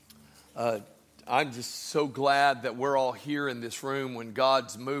Uh, I'm just so glad that we're all here in this room when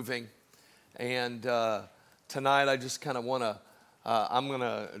God's moving. And tonight I just kind of want to, I'm going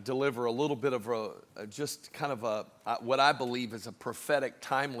to deliver a little bit of what I believe is a prophetic,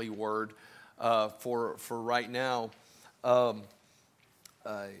 timely word for right now.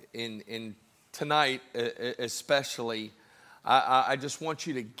 In tonight especially, I just want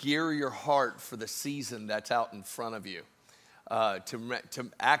you to gear your heart for the season that's out in front of you. To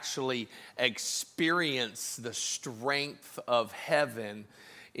actually experience the strength of heaven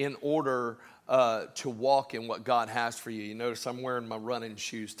in order to walk in what God has for you. You notice I'm wearing my running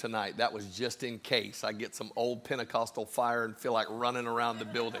shoes tonight. That was just in case I get some old Pentecostal fire and feel like running around the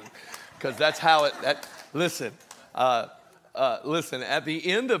building. Because that's how it, listen, at the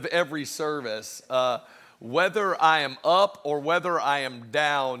end of every service, whether I am up or whether I am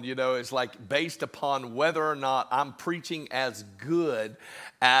down, is like based upon whether or not I'm preaching as good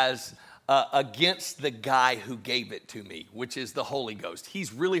as against the guy who gave it to me, which is the Holy Ghost.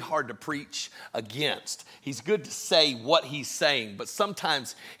 He's really hard to preach against. He's good to say what he's saying, but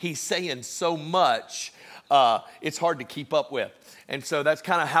sometimes he's saying so much, it's hard to keep up with. And so that's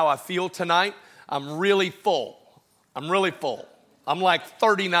kind of how I feel tonight. I'm really full. I'm like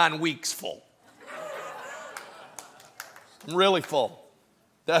 39 weeks full. I'm really full.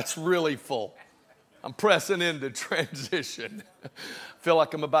 That's really full. I'm pressing into transition. I feel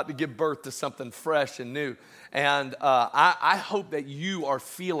like I'm about to give birth to something fresh and new. And I hope that you are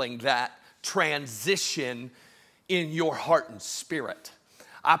feeling that transition in your heart and spirit.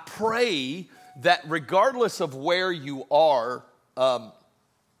 I pray that regardless of where you are,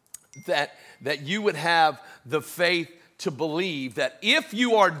 that you would have the faith to believe that if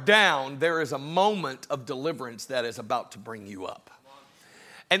you are down, there is a moment of deliverance that is about to bring you up.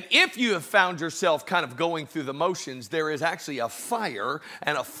 And if you have found yourself kind of going through the motions, there is actually a fire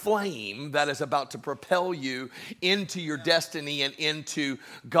and a flame that is about to propel you into your destiny and into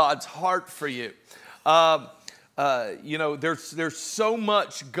God's heart for you. There's so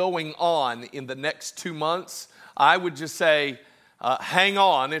much going on in the next 2 months. I would just say, hang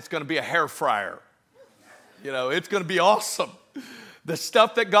on, it's going to be a hair fryer. It's going to be awesome. The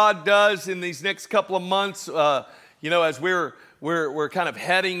stuff that God does in these next couple of months, as we're kind of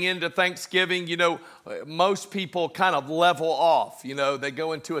heading into Thanksgiving, most people kind of level off. They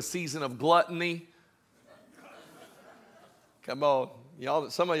go into a season of gluttony. Come on.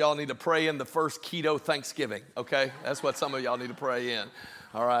 Some of y'all need to pray in the first keto Thanksgiving, okay? That's what some of y'all need to pray in.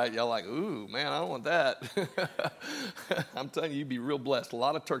 All right, y'all like, ooh, man, I don't want that. I'm telling you, you'd be real blessed. A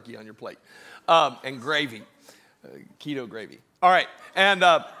lot of turkey on your plate and gravy, keto gravy. All right, and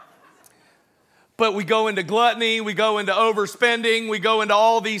but we go into gluttony, we go into overspending, we go into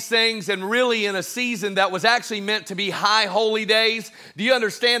all these things, and really in a season that was actually meant to be high holy days. Do you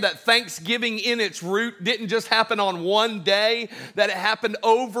understand that Thanksgiving in its root didn't just happen on one day, that it happened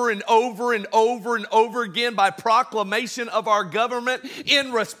over and over and over and over again by proclamation of our government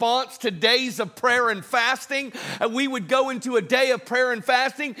in response to days of prayer and fasting? And we would go into a day of prayer and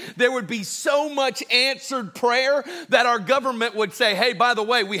fasting. There would be so much answered prayer that our government would say, hey, by the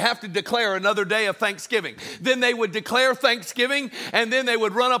way, we have to declare another day of Thanksgiving. Then they would declare Thanksgiving, and then they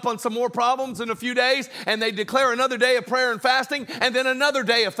would run up on some more problems in a few days, and they declare another day of prayer and fasting, and then another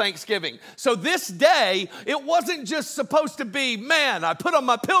day of Thanksgiving. So this day, it wasn't just supposed to be, man, I put on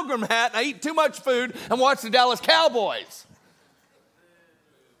my pilgrim hat, and I eat too much food, and watch the Dallas Cowboys.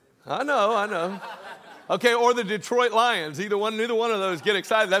 I know. Okay, or the Detroit Lions. Neither one of those get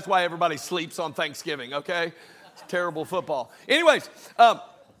excited. That's why everybody sleeps on Thanksgiving, okay? It's terrible football. Anyways,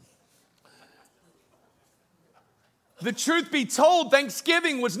 the truth be told,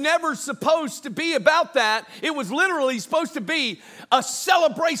 Thanksgiving was never supposed to be about that. It was literally supposed to be a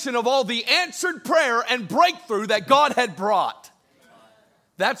celebration of all the answered prayer and breakthrough that God had brought.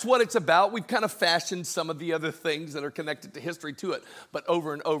 That's what it's about. We've kind of fashioned some of the other things that are connected to history to it. But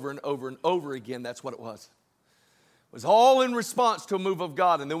over and over and over and over again, that's what it was. It was all in response to a move of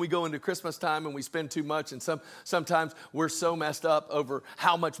God. And then we go into Christmas time and we spend too much. And sometimes we're so messed up over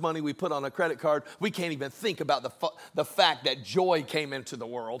how much money we put on a credit card, we can't even think about the fact that joy came into the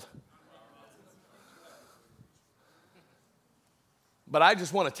world. But I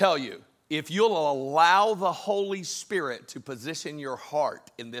just want to tell you, if you'll allow the Holy Spirit to position your heart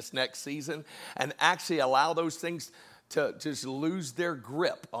in this next season and actually allow those things to just lose their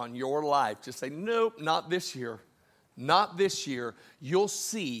grip on your life, just say, nope, not this year. Not this year, you'll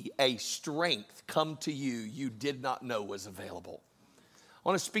see a strength come to you did not know was available. I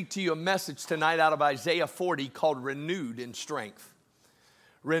want to speak to you a message tonight out of Isaiah 40 called Renewed in Strength.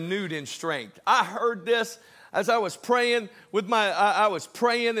 Renewed in Strength. I heard this. as I was praying with I was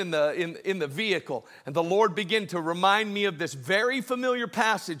praying in the vehicle, and the Lord began to remind me of this very familiar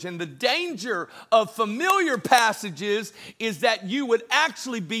passage. And the danger of familiar passages is that you would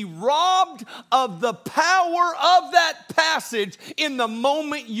actually be robbed of the power of that passage in the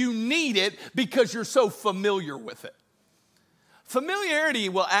moment you need it because you're so familiar with it. Familiarity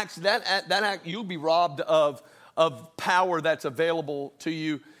will actually you'll be robbed of power that's available to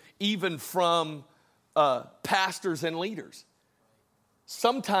you even from pastors and leaders.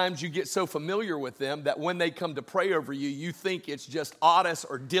 Sometimes you get so familiar with them that when they come to pray over you, you think it's just Otis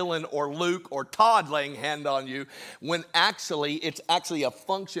or Dylan or Luke or Todd laying hand on you, when actually it's actually a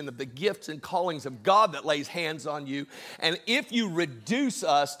function of the gifts and callings of God that lays hands on you. And if you reduce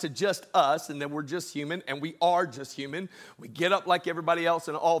us to just us, and then we're just human, and we are just human, we get up like everybody else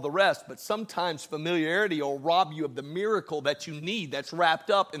and all the rest, but sometimes familiarity will rob you of the miracle that you need that's wrapped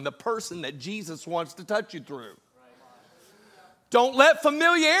up in the person that Jesus wants to touch you through. Don't let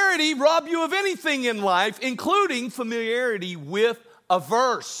familiarity rob you of anything in life, including familiarity with a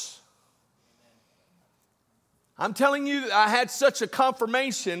verse. I'm telling you, I had such a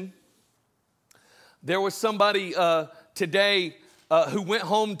confirmation. There was somebody today who went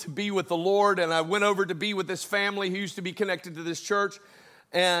home to be with the Lord, and I went over to be with this family who used to be connected to this church.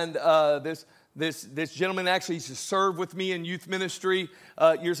 And this gentleman actually used to serve with me in youth ministry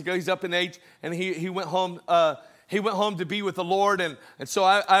years ago. He's up in age, and he went home. He went home to be with the Lord, and so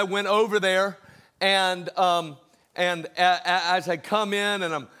I went over there, and as I come in,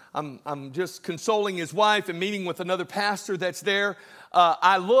 and I'm just consoling his wife and meeting with another pastor that's there.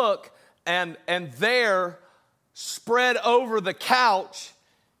 I look, and there, spread over the couch,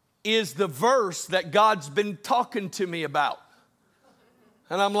 is the verse that God's been talking to me about,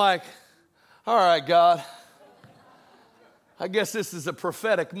 and I'm like, all right, God, I guess this is a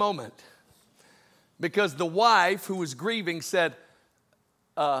prophetic moment. Because the wife who was grieving said,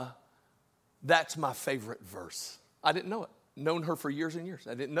 that's my favorite verse. I didn't know it. Known her for years and years.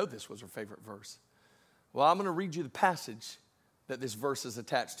 I didn't know this was her favorite verse. Well, I'm going to read you the passage that this verse is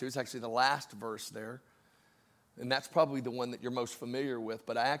attached to. It's actually the last verse there. And that's probably the one that you're most familiar with.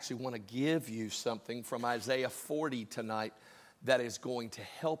 But I actually want to give you something from Isaiah 40 tonight that is going to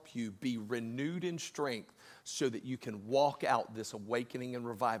help you be renewed in strength so that you can walk out this awakening and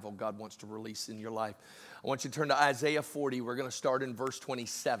revival God wants to release in your life. I want you to turn to Isaiah 40. We're going to start in verse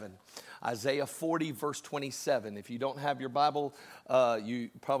 27. Isaiah 40, verse 27. If you don't have your Bible,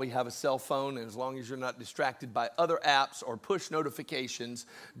 you probably have a cell phone, and as long as you're not distracted by other apps or push notifications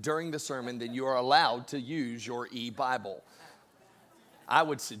during the sermon, then you are allowed to use your e-Bible. I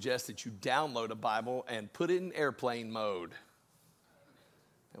would suggest that you download a Bible and put it in airplane mode.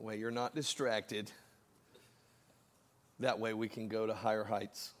 That way you're not distracted. That way we can go to higher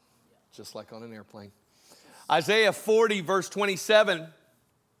heights, just like on an airplane. Isaiah 40, verse 27,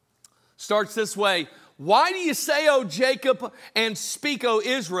 starts this way. Why do you say, O Jacob, and speak, O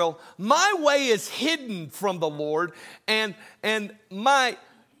Israel, my way is hidden from the Lord, and my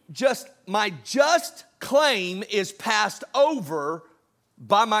just claim is passed over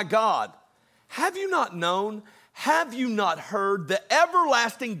by my God. Have you not known? Have you not heard? The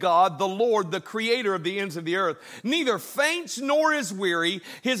everlasting God, the Lord, the creator of the ends of the earth, neither faints nor is weary.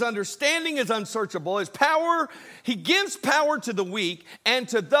 His understanding is unsearchable. His power, he gives power to the weak, and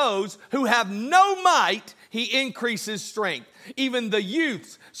to those who have no might, he increases strength. Even the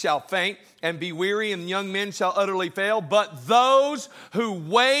youths shall faint and be weary, and young men shall utterly fail. But those who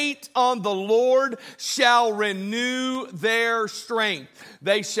wait on the Lord shall renew their strength.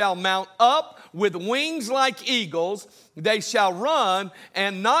 They shall mount up with wings like eagles. They shall run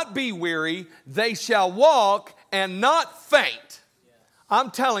and not be weary. They shall walk and not faint.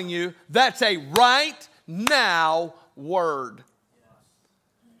 I'm telling you, that's a right now word.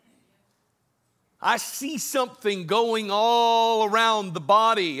 I see something going all around the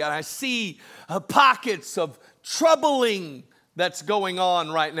body, and I see pockets of troubling that's going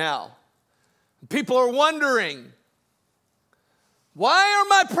on right now. People are wondering, why are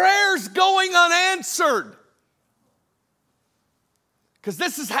my prayers going unanswered? Because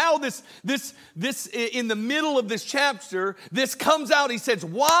this is how this in the middle of this chapter, this comes out. He says,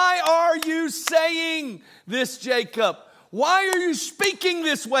 why are you saying this, Jacob? Why are you speaking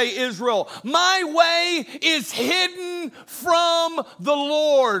this way, Israel? My way is hidden from the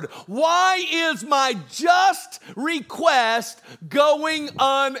Lord. Why is my just request going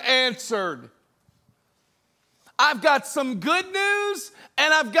unanswered? I've got some good news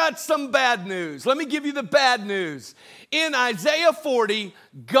and I've got some bad news. Let me give you the bad news. In Isaiah 40,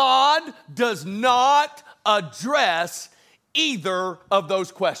 God does not address either of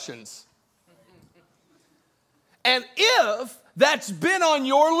those questions. And if that's been on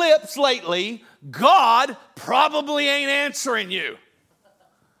your lips lately, God probably ain't answering you.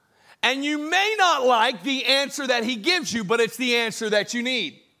 And you may not like the answer that he gives you, but it's the answer that you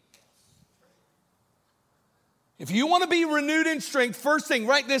need. If you want to be renewed in strength, first thing,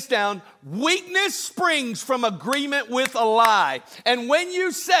 write this down. Weakness springs from agreement with a lie. And when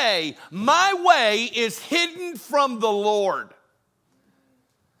you say, my way is hidden from the Lord,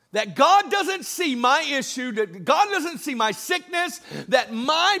 that God doesn't see my issue, that God doesn't see my sickness, that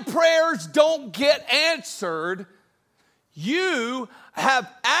my prayers don't get answered, you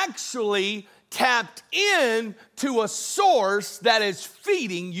have actually tapped in to a source that is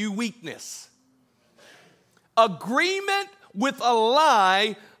feeding you weakness. Agreement with a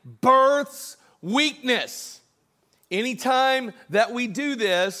lie births weakness. Anytime that we do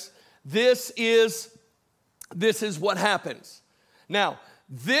this, this is what happens. Now,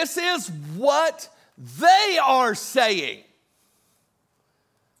 this is what they are saying.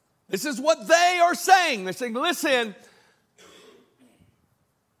 This is what they are saying. They're saying, listen,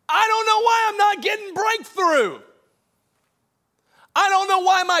 I don't know why I'm not getting breakthrough. I don't know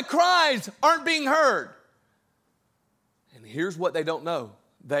why my cries aren't being heard. And here's what they don't know.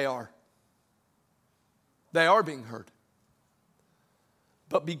 They are. They are being heard.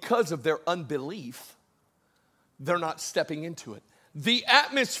 But because of their unbelief, they're not stepping into it. The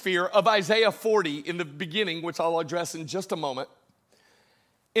atmosphere of Isaiah 40 in the beginning, which I'll address in just a moment.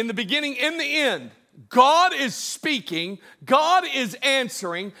 In the beginning, in the end, God is speaking, God is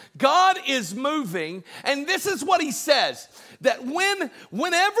answering, God is moving, and this is what he says, that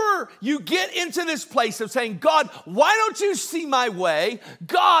whenever you get into this place of saying, God, why don't you see my way?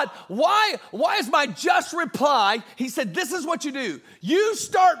 God, why is my just reply? He said, this is what you do. You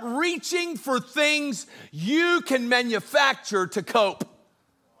start reaching for things you can manufacture to cope.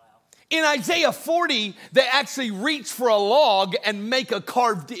 In Isaiah 40, they actually reach for a log and make a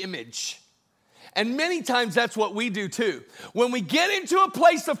carved image. And many times that's what we do too. When we get into a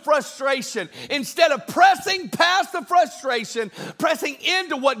place of frustration, instead of pressing past the frustration, pressing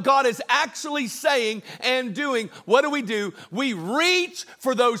into what God is actually saying and doing, what do? We reach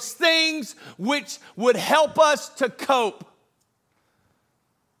for those things which would help us to cope.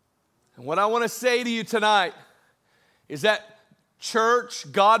 And what I want to say to you tonight is that, church,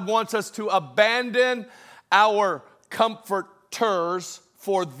 God wants us to abandon our comforters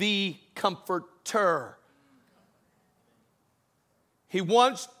for the comforter. He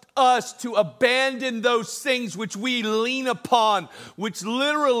wants us to abandon those things which we lean upon, which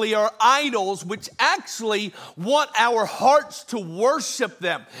literally are idols, which actually want our hearts to worship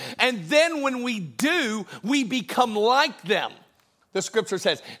them. And then when we do, we become like them. The scripture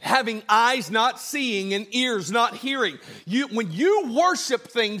says, having eyes not seeing and ears not hearing. When you worship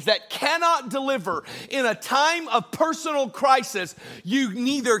things that cannot deliver in a time of personal crisis, you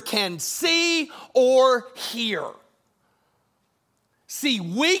neither can see or hear. See,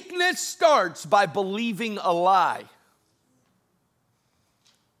 weakness starts by believing a lie.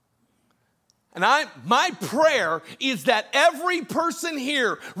 And my prayer is that every person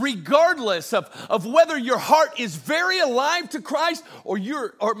here, regardless of whether your heart is very alive to Christ or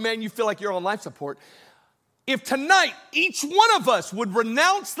you feel like you're on life support, if tonight each one of us would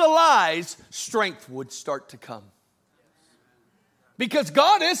renounce the lies, strength would start to come. Because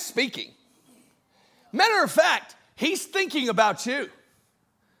God is speaking. Matter of fact, he's thinking about you.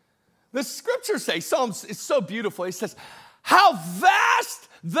 The scriptures say, Psalms, it's so beautiful. It says, how vast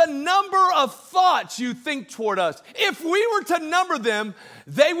the number of thoughts you think toward us. If we were to number them,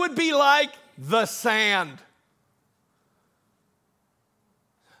 they would be like the sand.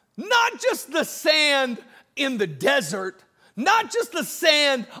 Not just the sand in the desert, not just the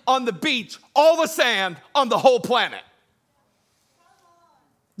sand on the beach, all the sand on the whole planet.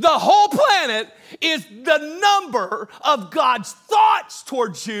 The whole planet is the number of God's thoughts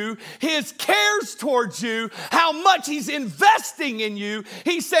towards you, his cares towards you, how much he's investing in you.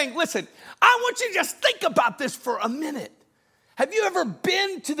 He's saying, listen, I want you to just think about this for a minute. Have you ever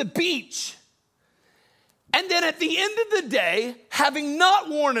been to the beach? And then at the end of the day, having not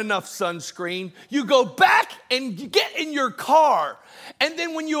worn enough sunscreen, you go back and you get in your car. And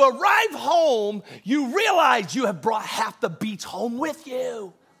then when you arrive home, you realize you have brought half the beach home with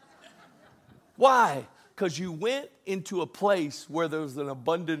you. Why? Because you went into a place where there was an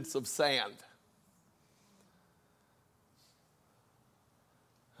abundance of sand.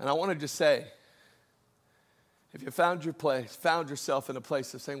 And I want to just say, if you found yourself in a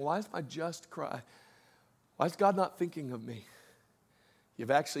place of saying, why is my just cry? Why is God not thinking of me? You've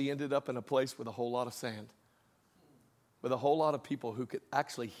actually ended up in a place with a whole lot of sand, with a whole lot of people who could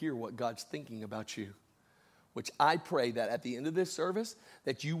actually hear what God's thinking about you. which I pray that at the end of this service,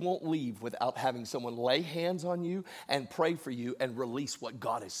 that you won't leave without having someone lay hands on you and pray for you and release what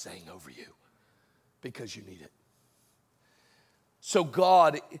God is saying over you, because you need it. So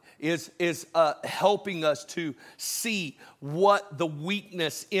God is helping us to see what the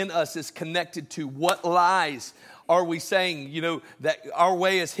weakness in us is connected to. What lies are we saying, that our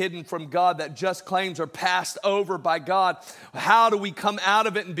way is hidden from God, that just claims are passed over by God? How do we come out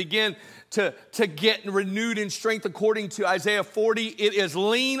of it and begin to get renewed in strength according to Isaiah 40? It is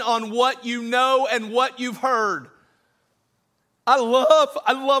lean on what you know and what you've heard. I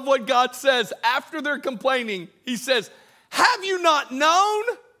love what God says. After they're complaining, he says, have you not known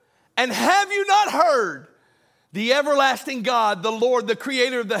and have you not heard? The everlasting God, the Lord, the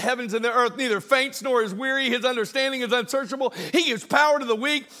creator of the heavens and the earth, neither faints nor is weary. His understanding is unsearchable. He gives power to the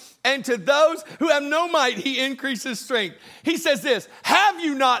weak, and to those who have no might, he increases strength. He says this, have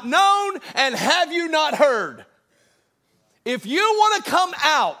you not known and have you not heard? If you want to come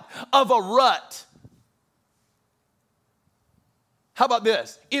out of a rut, how about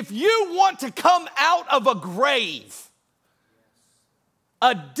this? If you want to come out of a grave,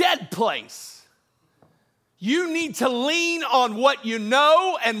 a dead place, you need to lean on what you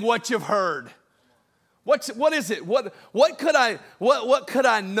know and what you've heard. What is it? What could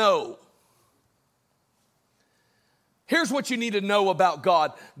I know? Here's what you need to know about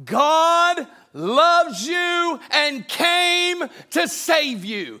God. God loves you and came to save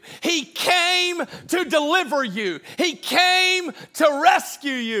you. He came to deliver you. He came to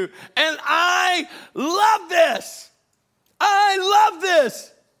rescue you. And I love this. I love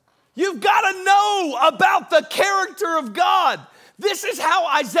this. You've got to know about the character of God. This is how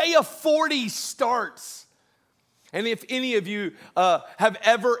Isaiah 40 starts. And if any of you have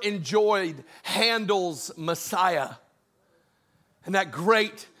ever enjoyed Handel's Messiah and that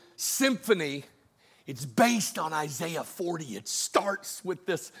great symphony, it's based on Isaiah 40. It starts with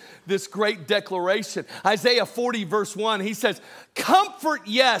this great declaration. Isaiah 40 verse 1, he says, comfort,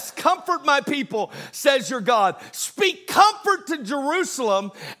 yes, comfort my people, says your God. Speak comfort to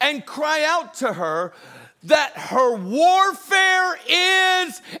Jerusalem and cry out to her that her warfare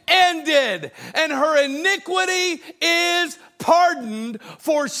is ended and her iniquity is pardoned,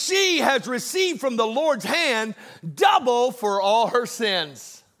 for she has received from the Lord's hand double for all her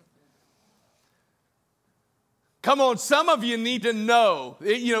sins. Come on, some of you need to know.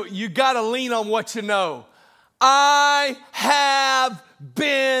 You got to lean on what you know. I have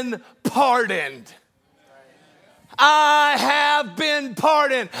been pardoned. I have been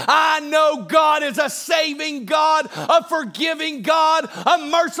pardoned. I know God is a saving God, a forgiving God, a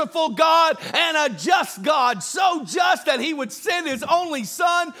merciful God, and a just God. So just that he would send his only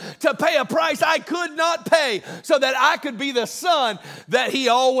son to pay a price I could not pay so that I could be the son that he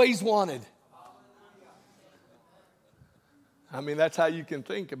always wanted. I mean, that's how you can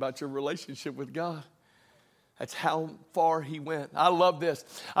think about your relationship with God. That's how far he went. I love this.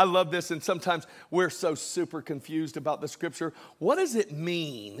 I love this. And sometimes we're so super confused about the scripture. What does it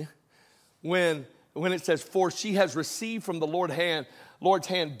mean when it says, for she has received from the Lord's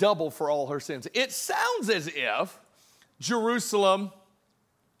hand double for all her sins? It sounds as if Jerusalem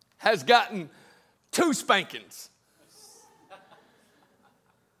has gotten 2 spankings,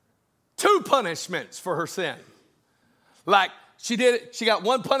 2 punishments for her sin. Like she got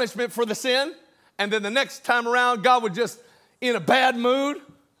 1 punishment for the sin, and then the next time around, God was just in a bad mood,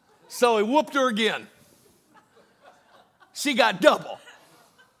 so he whooped her again. She got double.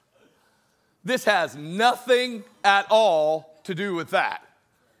 This has nothing at all to do with that.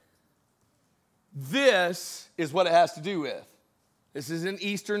 This is what it has to do with. This is an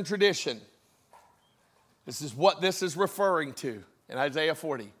Eastern tradition. This is what this is referring to in Isaiah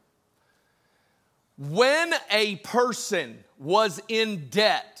 40. When a person was in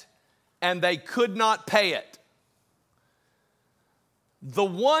debt and they could not pay it, the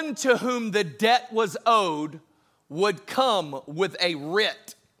one to whom the debt was owed would come with a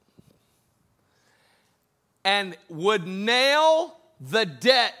writ and would nail the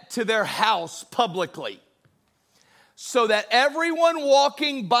debt to their house publicly so that everyone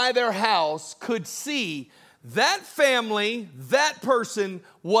walking by their house could see that family, that person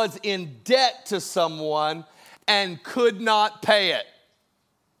was in debt to someone and could not pay it.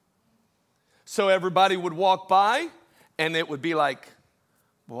 So everybody would walk by and it would be like,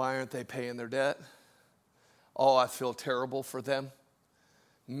 why aren't they paying their debt? Oh, I feel terrible for them.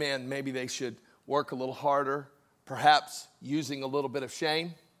 Man, maybe they should work a little harder, perhaps using a little bit of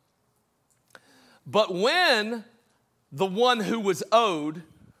shame. But when the one who was owed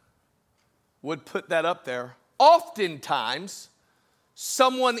would put that up there, oftentimes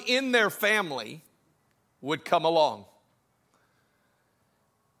someone in their family would come along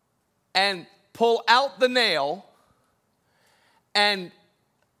and pull out the nail and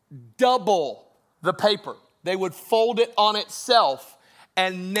double the paper. They would fold it on itself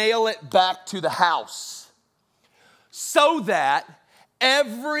and nail it back to the house so that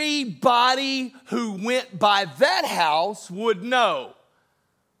everybody who went by that house would know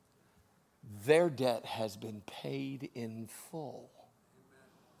their debt has been paid in full.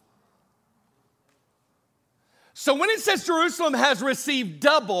 So when it says Jerusalem has received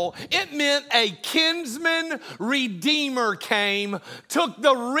double, it meant a kinsman redeemer came, took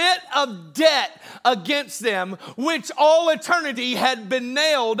the writ of debt against them, which all eternity had been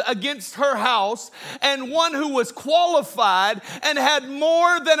nailed against her house, and one who was qualified and had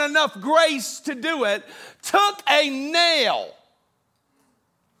more than enough grace to do it, took a nail.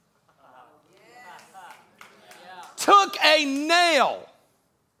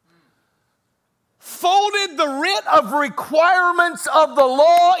 Folded the writ of requirements of the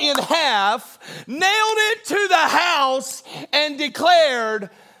law in half, nailed it to the house, and declared,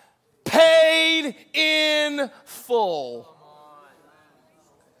 paid in full.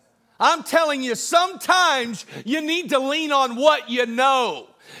 I'm telling you, sometimes you need to lean on what you know.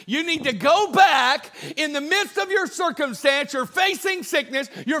 You need to go back in the midst of your circumstance. You're facing sickness,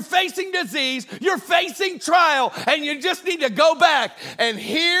 you're facing disease, you're facing trial, and you just need to go back and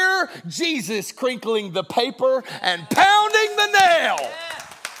hear Jesus crinkling the paper and pounding the nail.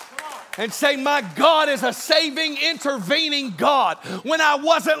 And say, my God is a saving, intervening God. When I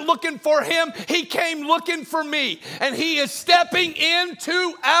wasn't looking for him, he came looking for me. And he is stepping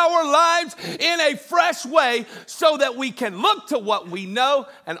into our lives in a fresh way so that we can look to what we know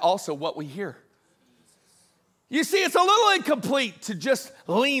and also what we hear. You see, it's a little incomplete to just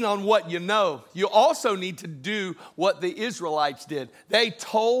lean on what you know. You also need to do what the Israelites did. They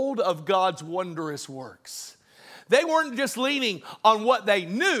told of God's wondrous works. They weren't just leaning on what they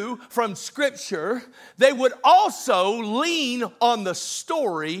knew from Scripture. They would also lean on the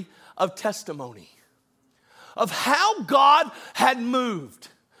story of testimony, of how God had moved,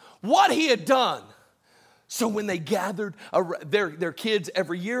 what he had done. So when they gathered their kids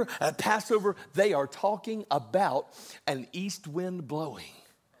every year at Passover, they are talking about an east wind blowing.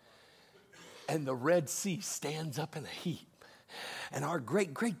 And the Red Sea stands up in a heap. And our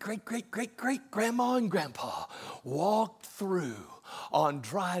great-great-great-great-great-great-grandma and grandpa walked through on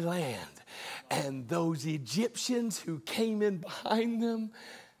dry land. And those Egyptians who came in behind them,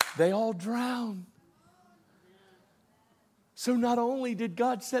 they all drowned. So not only did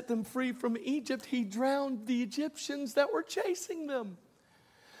God set them free from Egypt, he drowned the Egyptians that were chasing them.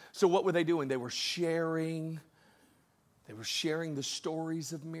 So what were they doing? They were sharing the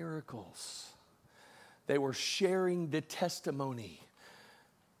stories of miracles. They were sharing the testimony.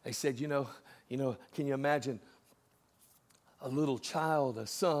 They said, you know, can you imagine a little child, a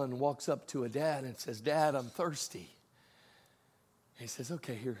son, walks up to a dad and says, Dad, I'm thirsty. And he says,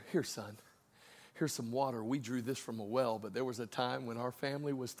 okay, here, son. Here's some water. We drew this from a well, but there was a time when our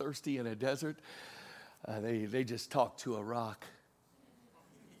family was thirsty in a desert. They just talked to a rock.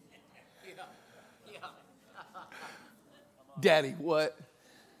 Daddy, what?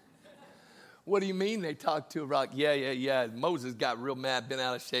 What do you mean they talked to a rock? Yeah. Moses got real mad, been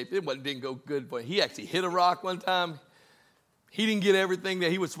out of shape. It didn't go good for him. He actually hit a rock one time. He didn't get everything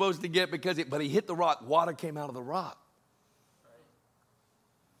that he was supposed to get but he hit the rock. Water came out of the rock.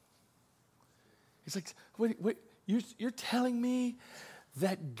 He's like, wait, you're telling me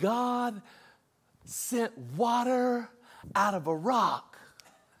that God sent water out of a rock?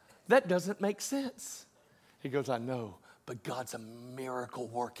 That doesn't make sense. He goes, I know, but God's a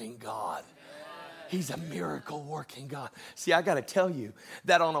miracle-working God. He's a miracle-working God. See, I got to tell you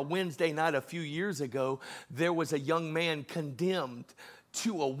that on a Wednesday night a few years ago, there was a young man condemned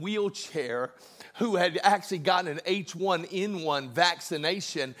to a wheelchair who had actually gotten an H1N1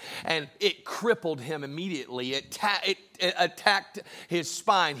 vaccination, and it crippled him immediately. It attacked his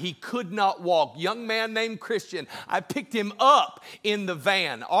spine. He could not walk. Young man named Christian. I picked him up in the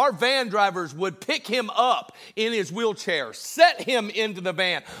van. Our van drivers would pick him up in his wheelchair, set him into the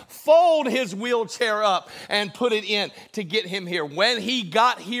van, fold his wheelchair up, and put it in to get him here. When he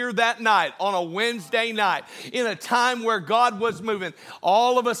got here that night, on a Wednesday night, in a time where God was moving,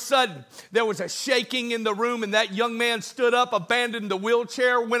 all of a sudden, there was a shaking in the room, and that young man stood up, abandoned the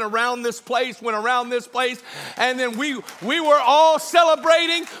wheelchair, went around this place, and then we were all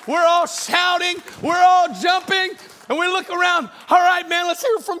celebrating, we're all shouting, we're all jumping, and we look around. All right, man, let's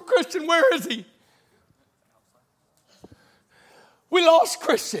hear from Christian. Where is he? We lost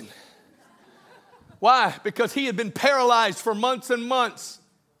Christian. Why? Because he had been paralyzed for months and months.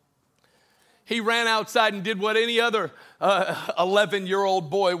 He ran outside and did what any other 11-year-old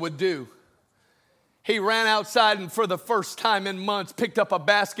boy would do. He ran outside and for the first time in months picked up a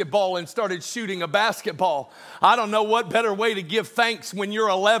basketball and started shooting a basketball. I don't know what better way to give thanks when you're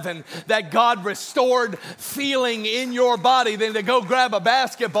 11 that God restored feeling in your body than to go grab a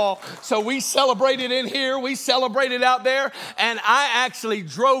basketball. So we celebrated in here, we celebrated out there, and I actually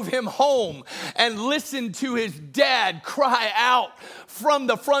drove him home and listened to his dad cry out from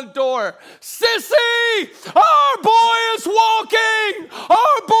the front door, "Sissy, our boy is walking!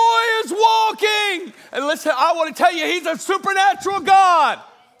 Our boy is walking!" And listen, I want to tell you, he's a supernatural God.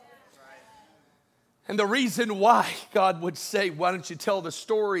 And the reason why God would say, why don't you tell the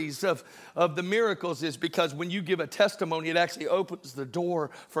stories of the miracles, is because when you give a testimony, it actually opens the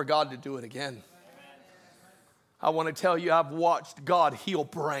door for God to do it again. I want to tell you, I've watched God heal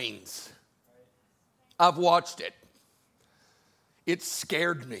brains. I've watched it. It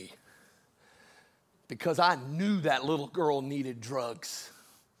scared me because I knew that little girl needed drugs.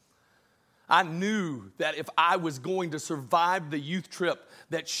 I knew that if I was going to survive the youth trip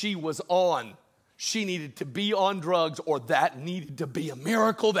that she was on, she needed to be on drugs, or that needed to be a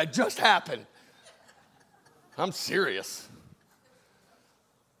miracle that just happened. I'm serious.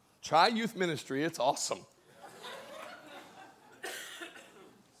 Try youth ministry. It's awesome.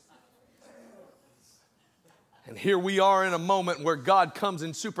 And here we are in a moment where God comes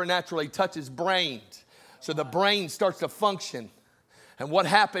and supernaturally touches brains. So the brain starts to function. And what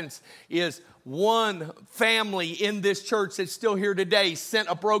happens is one family in this church that's still here today sent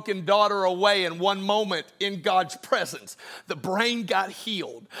a broken daughter away in one moment in God's presence. The brain got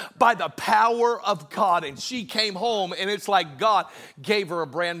healed by the power of God, and she came home, and it's like God gave her a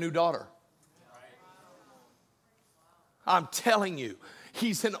brand new daughter. I'm telling you,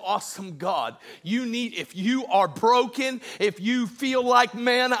 He's an awesome God. If you are broken, if you feel like,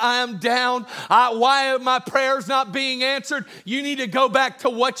 man, I am down, why are my prayers not being answered? You need to go back to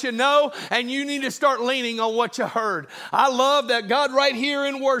what you know, and you need to start leaning on what you heard. I love that God right here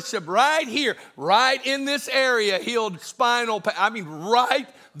in worship, right here, right in this area, healed spinal pain. I mean, right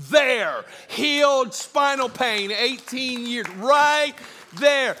there, healed spinal pain, 18 years, right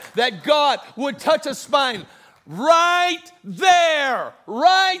there, that God would touch a spine. Right there,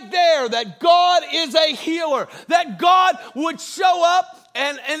 that God is a healer, that God would show up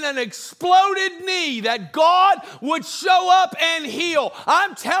and in an exploded knee, that God would show up and heal.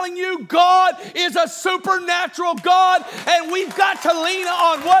 I'm telling you, God is a supernatural God, and we've got to lean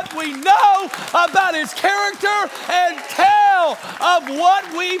on what we know about His character and tell of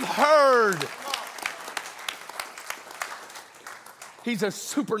what we've heard. He's a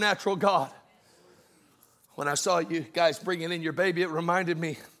supernatural God. When I saw you guys bringing in your baby, it reminded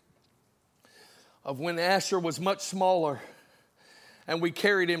me of when Asher was much smaller and we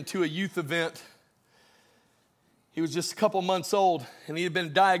carried him to a youth event. He was just a couple months old and he had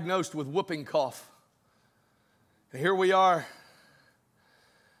been diagnosed with whooping cough. And here we are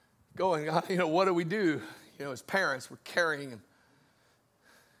going, what do we do? As parents, we're carrying him.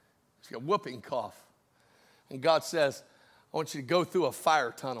 He's got whooping cough. And God says, I want you to go through a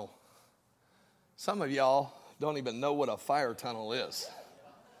fire tunnel. Some of y'all don't even know what a fire tunnel is.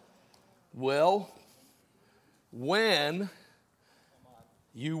 Well, when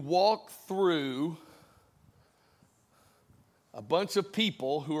you walk through a bunch of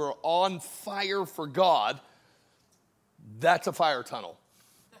people who are on fire for God, that's a fire tunnel.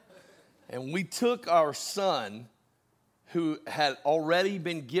 And we took our son, who had already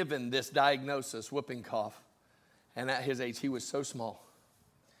been given this diagnosis, whooping cough, and at his age, he was so small.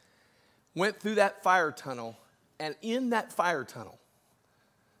 Went through that fire tunnel, and in that fire tunnel,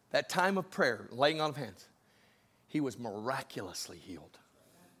 that time of prayer, laying on of hands, he was miraculously healed.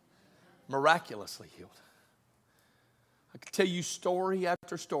 Miraculously healed. I could tell you story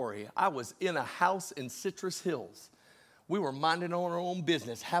after story. I was in a house in Citrus Hills. We were minding our own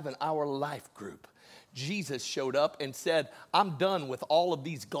business, having our life group. Jesus showed up and said, I'm done with all of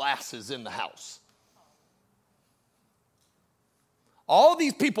these glasses in the house. All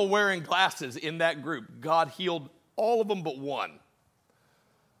these people wearing glasses in that group, God healed all of them but one.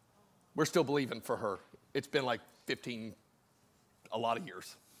 We're still believing for her. It's been like a lot of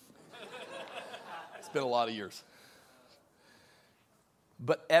years. It's been a lot of years.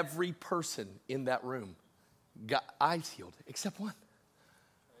 But every person in that room got eyes healed except one.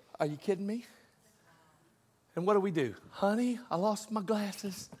 Are you kidding me? And what do? Honey, I lost my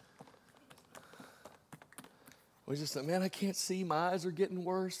glasses. We just said, man, I can't see. My eyes are getting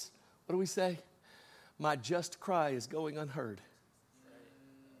worse. What do we say? My just cry is going unheard.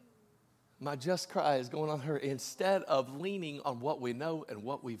 My just cry is going unheard. Instead of leaning on what we know and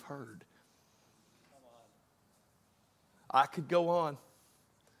what we've heard. I could go on.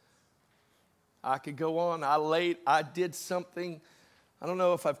 I could go on. I did something. I don't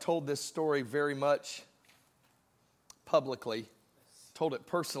know if I've told this story very much publicly. Told it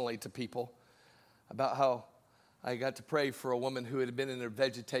personally to people about how I got to pray for a woman who had been in a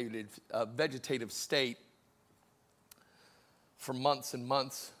vegetative state for months and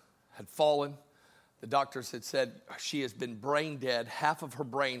months, had fallen. The doctors had said she has been brain dead. Half of her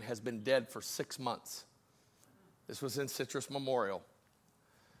brain has been dead for 6 months. This was in Citrus Memorial.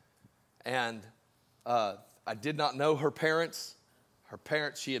 And I did not know her parents. Her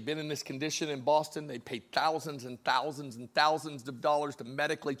parents, she had been in this condition in Boston. They paid thousands and thousands and thousands of dollars to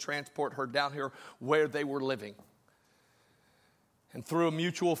medically transport her down here where they were living. And through a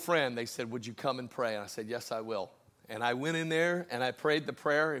mutual friend, they said, would you come and pray? And I said, yes, I will. And I went in there and I prayed the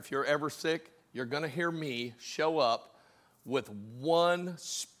prayer. If you're ever sick, you're going to hear me show up with one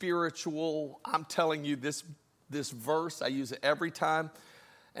spiritual, I'm telling you this verse, I use it every time.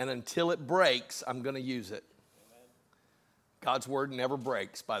 And until it breaks, I'm going to use it. Amen. God's word never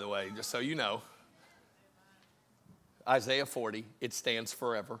breaks, by the way, just so you know. Isaiah 40, it stands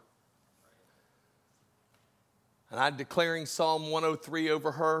forever. And I'm declaring Psalm 103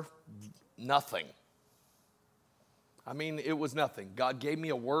 over her, nothing. I mean, it was nothing. God gave me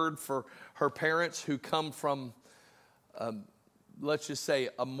a word for her parents who come from, let's just say,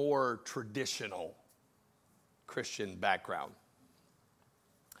 a more traditional Christian background.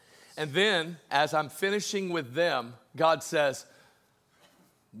 And then, as I'm finishing with them, God says,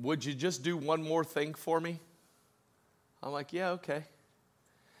 would you just do one more thing for me? I'm like, yeah, okay.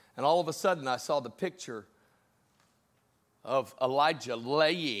 And all of a sudden, I saw the picture of Elijah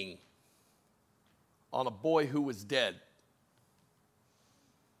laying on a boy who was dead.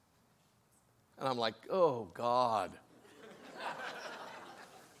 And I'm like, oh, God.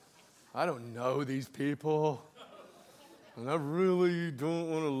 I don't know these people. And I really don't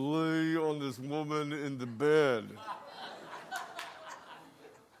want to lay on this woman in the bed.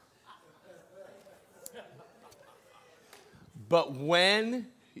 But when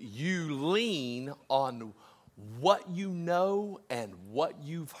you lean on what you know and what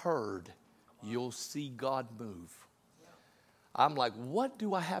you've heard, you'll see God move. I'm like, what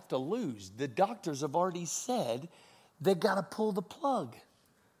do I have to lose? The doctors have already said they got to pull the plug.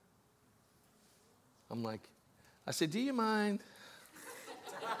 I'm like, I said, do you mind?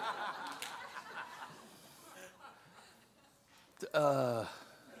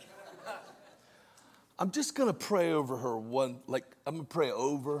 I'm just going to pray over her I'm going to pray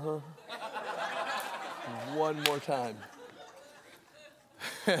over her one more time.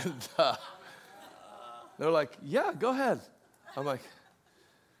 And they're like, yeah, go ahead. I'm like,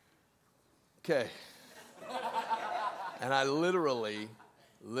 okay. And I literally,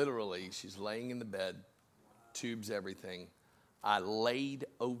 she's laying in the bed, tubes, everything. I laid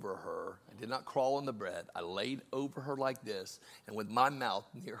over her. I did not crawl on the bed. I laid over her like this, and with my mouth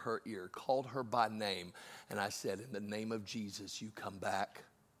near her ear, called her by name. And I said, in the name of Jesus, you come back.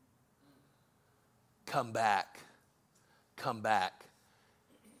 Come back. Come back.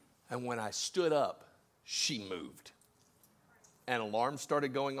 And when I stood up, she moved. And alarms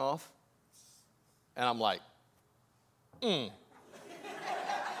started going off. And I'm like, And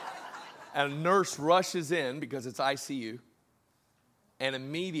a nurse rushes in because it's ICU and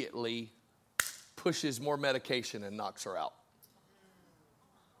immediately pushes more medication and knocks her out.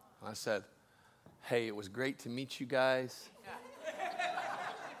 I said, hey, it was great to meet you guys.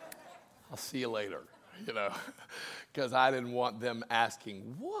 I'll see you later, because I didn't want them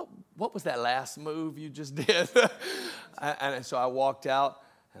asking, what was that last move you just did? And so I walked out,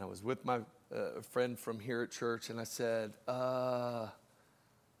 and I was with my friend from here at church, and I said,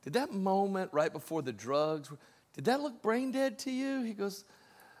 did that moment right before the drugs, did that look brain dead to you? He goes,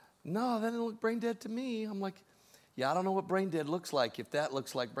 no, that didn't look brain dead to me. I'm like, yeah, I don't know what brain dead looks like if that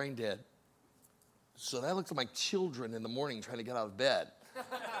looks like brain dead. So that looks like my children in the morning trying to get out of bed.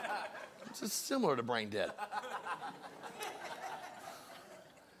 It's just similar to brain dead.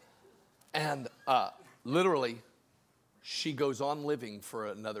 And literally, she goes on living for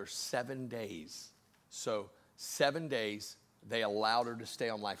another 7 days. So 7 days, they allowed her to stay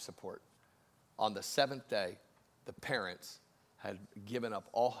on life support. On the 7th day, the parents had given up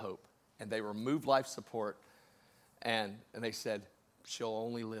all hope, and they removed life support, and they said, she'll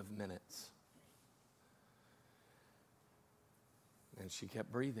only live minutes. And she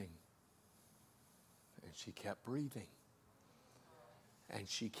kept breathing. And she kept breathing. And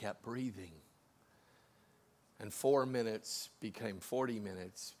she kept breathing. And 4 minutes became 40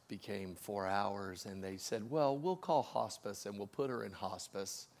 minutes, became 4 hours. And they said, well, we'll call hospice and we'll put her in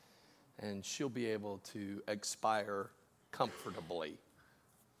hospice. And she'll be able to expire comfortably.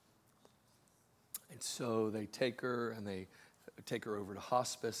 And so they take her over to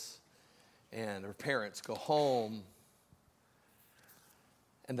hospice, and her parents go home.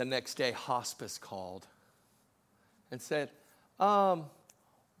 And the next day, hospice called and said,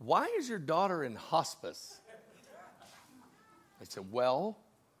 why is your daughter in hospice? I said, well,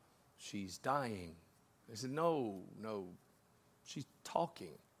 she's dying. They said, no, she's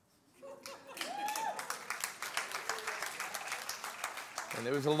talking. And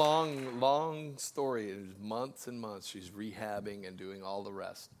it was a long story. It was months and months. She's rehabbing and doing all the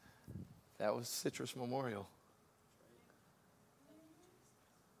rest. That was Citrus Memorial.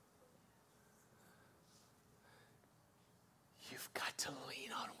 You've got to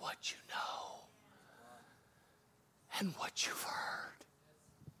lean on what you know and what you've heard.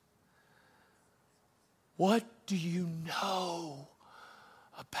 What do you know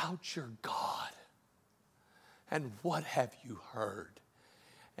about your God? And what have you heard?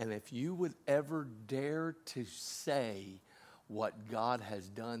 And if you would ever dare to say what God has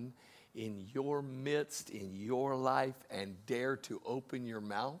done in your midst, in your life, and dare to open your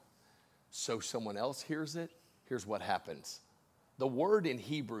mouth so someone else hears it, here's what happens. The word in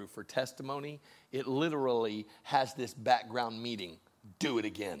Hebrew for testimony, it literally has this background meaning. Do it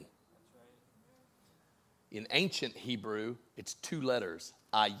again. In ancient Hebrew, it's 2 letters.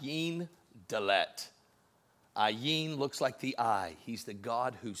 Ayin, Dalet. Ayin looks like the eye. He's the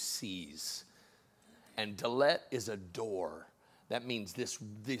God who sees. And Dalet is a door. That means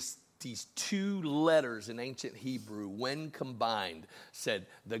these 2 letters in ancient Hebrew, when combined, said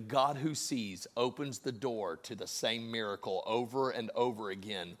the God who sees opens the door to the same miracle over and over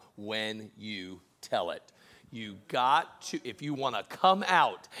again when you tell it. You got to, if you want to come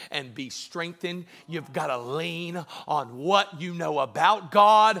out and be strengthened, you've got to lean on what you know about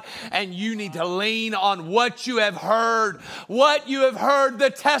God, and you need to lean on what you have heard. What you have heard, the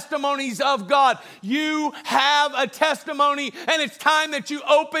testimonies of God. You have a testimony, and it's time that you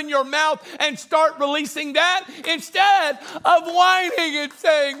open your mouth and start releasing that instead of whining and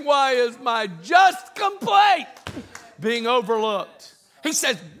saying, why is my just complaint being overlooked? He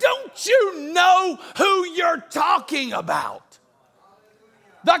says, don't you know who you're talking about?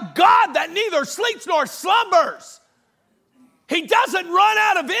 The God that neither sleeps nor slumbers. He doesn't run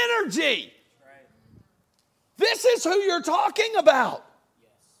out of energy. This is who you're talking about.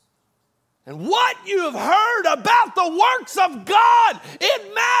 And what you have heard about the works of God,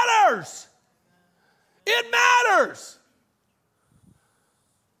 it matters. It matters.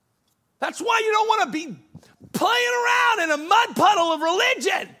 That's why you don't want to be playing around in a mud puddle of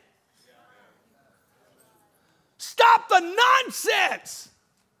religion. Stop the nonsense.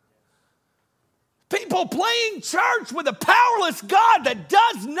 People playing church with a powerless God that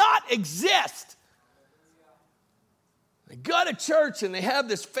does not exist. They go to church and they have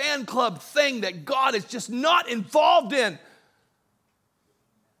this fan club thing that God is just not involved in.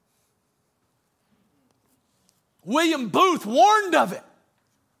 William Booth warned of it.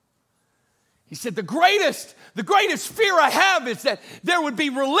 He said, the greatest fear I have is that there would be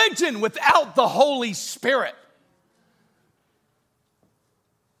religion without the Holy Spirit.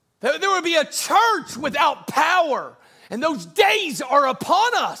 There would be a church without power. And those days are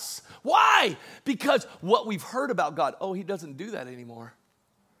upon us. Why? Because what we've heard about God, oh, he doesn't do that anymore.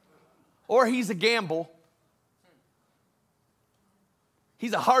 Or he's a gamble.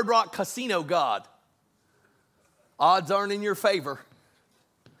 He's a hard rock casino God. Odds aren't in your favor.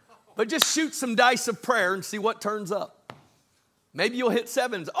 But just shoot some dice of prayer and see what turns up. Maybe you'll hit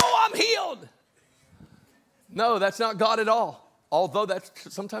 7s. Oh, I'm healed. No, that's not God at all. Although that's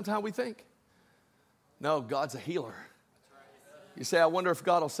sometimes how we think. No, God's a healer. You say, I wonder if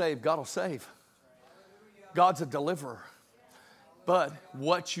God will save. God will save. God's a deliverer. But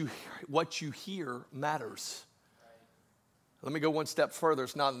what you hear matters. Let me go one step further.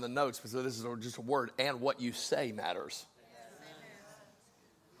 It's not in the notes, because this is just a word. And what you say matters.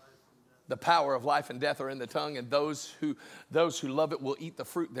 The power of life and death are in the tongue, and those who love it will eat the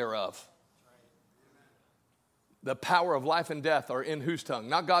fruit thereof. The power of life and death are in whose tongue?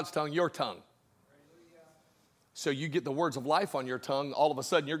 Not God's tongue, your tongue. So you get the words of life on your tongue, all of a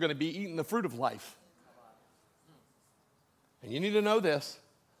sudden you're going to be eating the fruit of life. And you need to know this.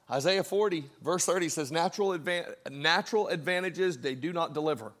 Isaiah 40, verse 30 says, natural advantages, they do not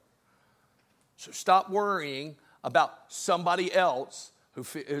deliver. So stop worrying about somebody else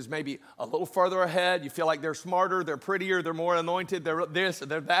who's maybe a little further ahead. You feel like they're smarter, they're prettier, they're more anointed, they're this,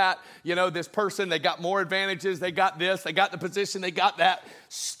 they're that. You know, this person, they got more advantages, they got this, they got the position, they got that.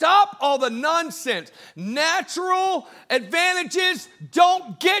 Stop all the nonsense. Natural advantages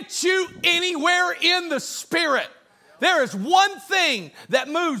don't get you anywhere in the spirit. There is one thing that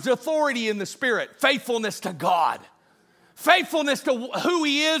moves authority in the Spirit: faithfulness to God. Faithfulness to who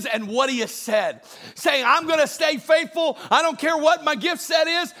He is and what He has said. Saying, I'm going to stay faithful. I don't care what my gift set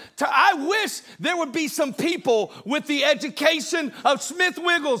is. I wish there would be some people with the education of Smith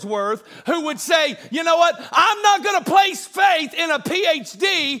Wigglesworth who would say, you know what? I'm not going to place faith in a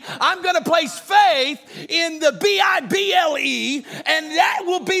PhD. I'm going to place faith in the Bible, and that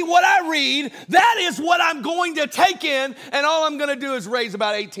will be what I read. That is what I'm going to take in, and all I'm going to do is raise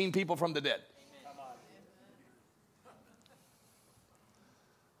about 18 people from the dead.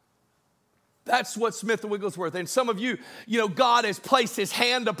 That's what Smith Wigglesworth. And some of you, God has placed His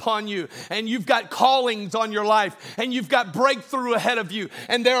hand upon you, and you've got callings on your life, and you've got breakthrough ahead of you,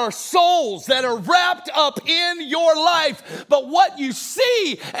 and there are souls that are wrapped up in your life. But what you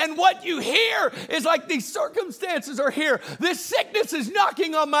see and what you hear is like these circumstances are here. This sickness is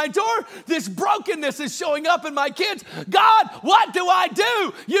knocking on my door. This brokenness is showing up in my kids. God, what do I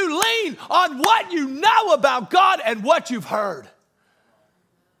do? You lean on what you know about God and what you've heard.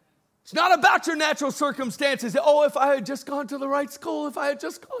 It's not about your natural circumstances. Oh, if I had just gone to the right school, if I had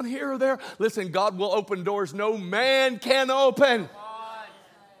just gone here or there. Listen, God will open doors no man can open.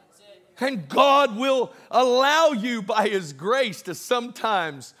 And God will allow you by His grace to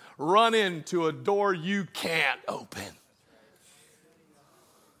sometimes run into a door you can't open.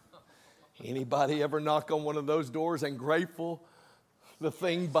 Anybody ever knock on one of those doors and grateful the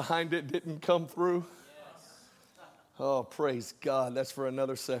thing behind it didn't come through? Oh, praise God. That's for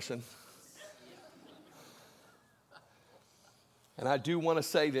another session. And I do want to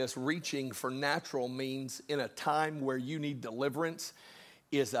say this: reaching for natural means in a time where you need deliverance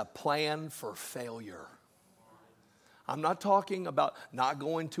is a plan for failure. I'm not talking about not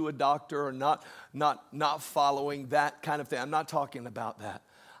going to a doctor or not following that kind of thing. I'm not talking about that.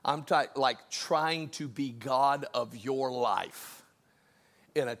 I'm like trying to be God of your life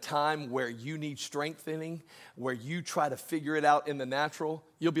in a time where you need strengthening, where you try to figure it out in the natural.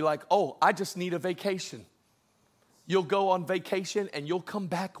 You'll be like, oh, I just need a vacation. You'll go on vacation and you'll come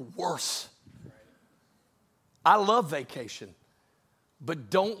back worse. I love vacation, but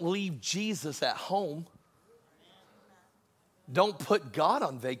don't leave Jesus at home. Don't put God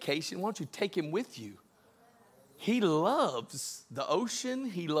on vacation. Why don't you take Him with you? He loves the ocean.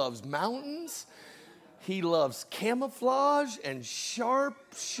 He loves mountains. He loves camouflage and sharp,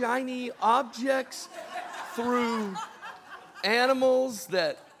 shiny objects through animals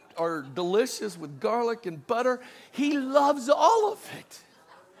that are delicious with garlic and butter. He loves all of it.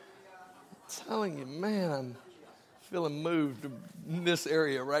 I'm telling you, man, I'm feeling moved in this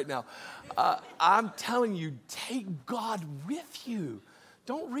area right now. I'm telling you, take God with you.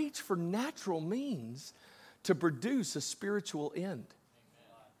 Don't reach for natural means to produce a spiritual end.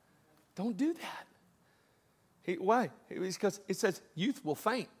 Don't do that. Why? Because it says youth will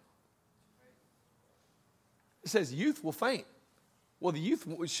faint. It says youth will faint. Well, the youth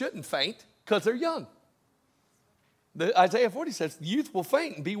shouldn't faint because they're young. Isaiah 40 says youth will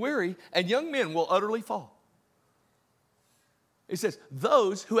faint and be weary, and young men will utterly fall. It says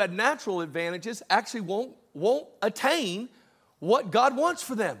those who had natural advantages actually won't attain what God wants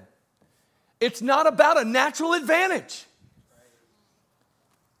for them. It's not about a natural advantage.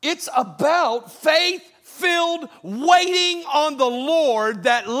 It's about faith-filled waiting on the Lord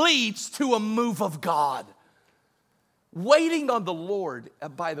that leads to a move of God. Waiting on the Lord,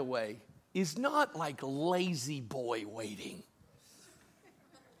 by the way, is not like lazy boy waiting.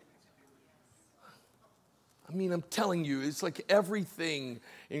 I mean, I'm telling you, it's like everything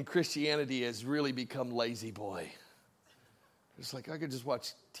in Christianity has really become lazy boy. It's like I could just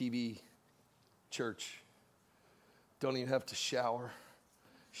watch TV, church, don't even have to shower,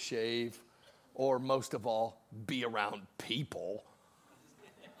 shave, or most of all, be around people.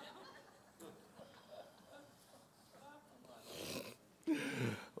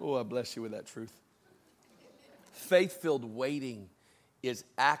 Oh, I bless you with that truth. Faith-filled waiting is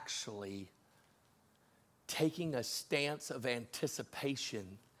actually taking a stance of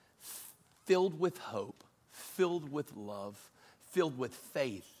anticipation, filled with hope, filled with love, filled with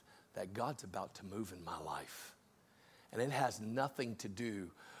faith that God's about to move in my life. And it has nothing to do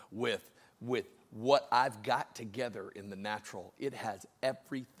with what I've got together in the natural. It has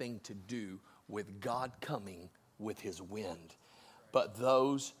everything to do with God coming with His wind. But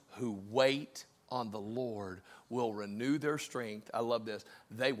those who wait on the Lord will renew their strength. I love this.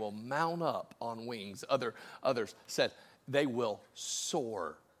 They will mount up on wings. Others said they will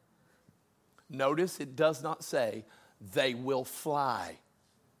soar. Notice it does not say they will fly.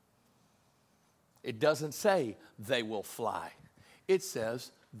 It doesn't say they will fly. It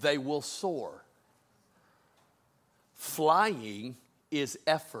says they will soar. Flying is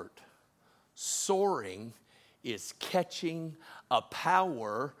effort. Soaring is catching a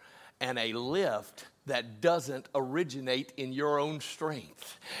power and a lift that doesn't originate in your own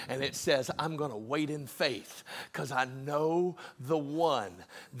strength. And it says, I'm going to wait in faith because I know the one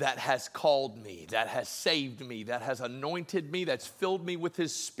that has called me, that has saved me, that has anointed me, that's filled me with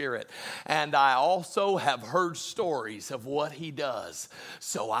his spirit. And I also have heard stories of what he does.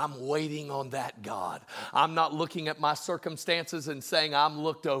 So I'm waiting on that God. I'm not looking at my circumstances and saying I'm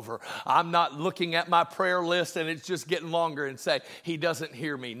looked over. I'm not looking at my prayer list and it's just getting longer and say, he doesn't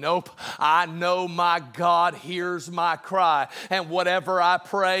hear me. Nope. I know my God hears my cry. And whatever I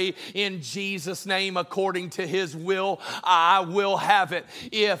pray in Jesus' name according to his will, I will have it.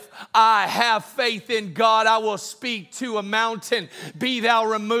 If I have faith in God, I will speak to a mountain, be thou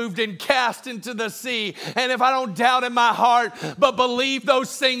removed and cast into the sea. And if I don't doubt in my heart, but believe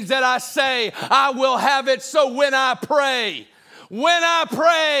those things that I say, I will have it. So when I pray,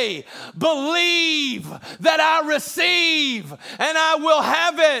 believe that I receive and I will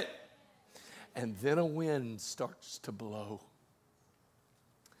have it. And then a wind starts to blow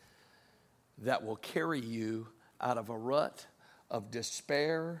that will carry you out of a rut of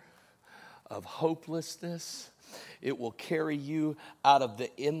despair, of hopelessness. It will carry you out of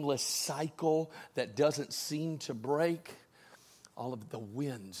the endless cycle that doesn't seem to break. All of the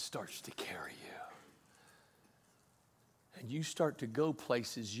wind starts to carry you. And you start to go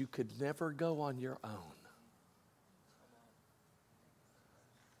places you could never go on your own.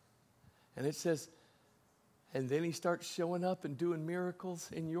 And it says, and then he starts showing up and doing miracles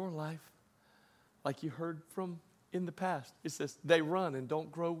in your life, like you heard from in the past. It says, they run and don't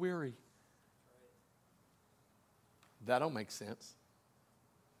grow weary. That don't make sense.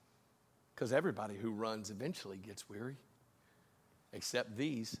 Because everybody who runs eventually gets weary, except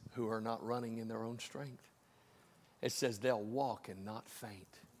these who are not running in their own strength. It says they'll walk and not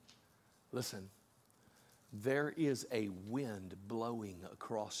faint. Listen. There is a wind blowing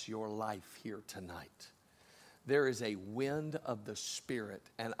across your life here tonight. There is a wind of the Spirit.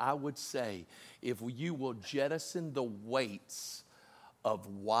 And I would say, if you will jettison the weights of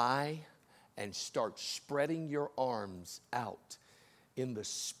why and start spreading your arms out in the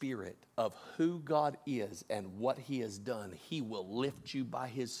Spirit of who God is and what he has done, he will lift you by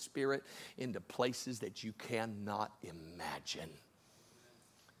his Spirit into places that you cannot imagine.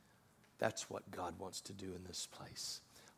 That's what God wants to do in this place.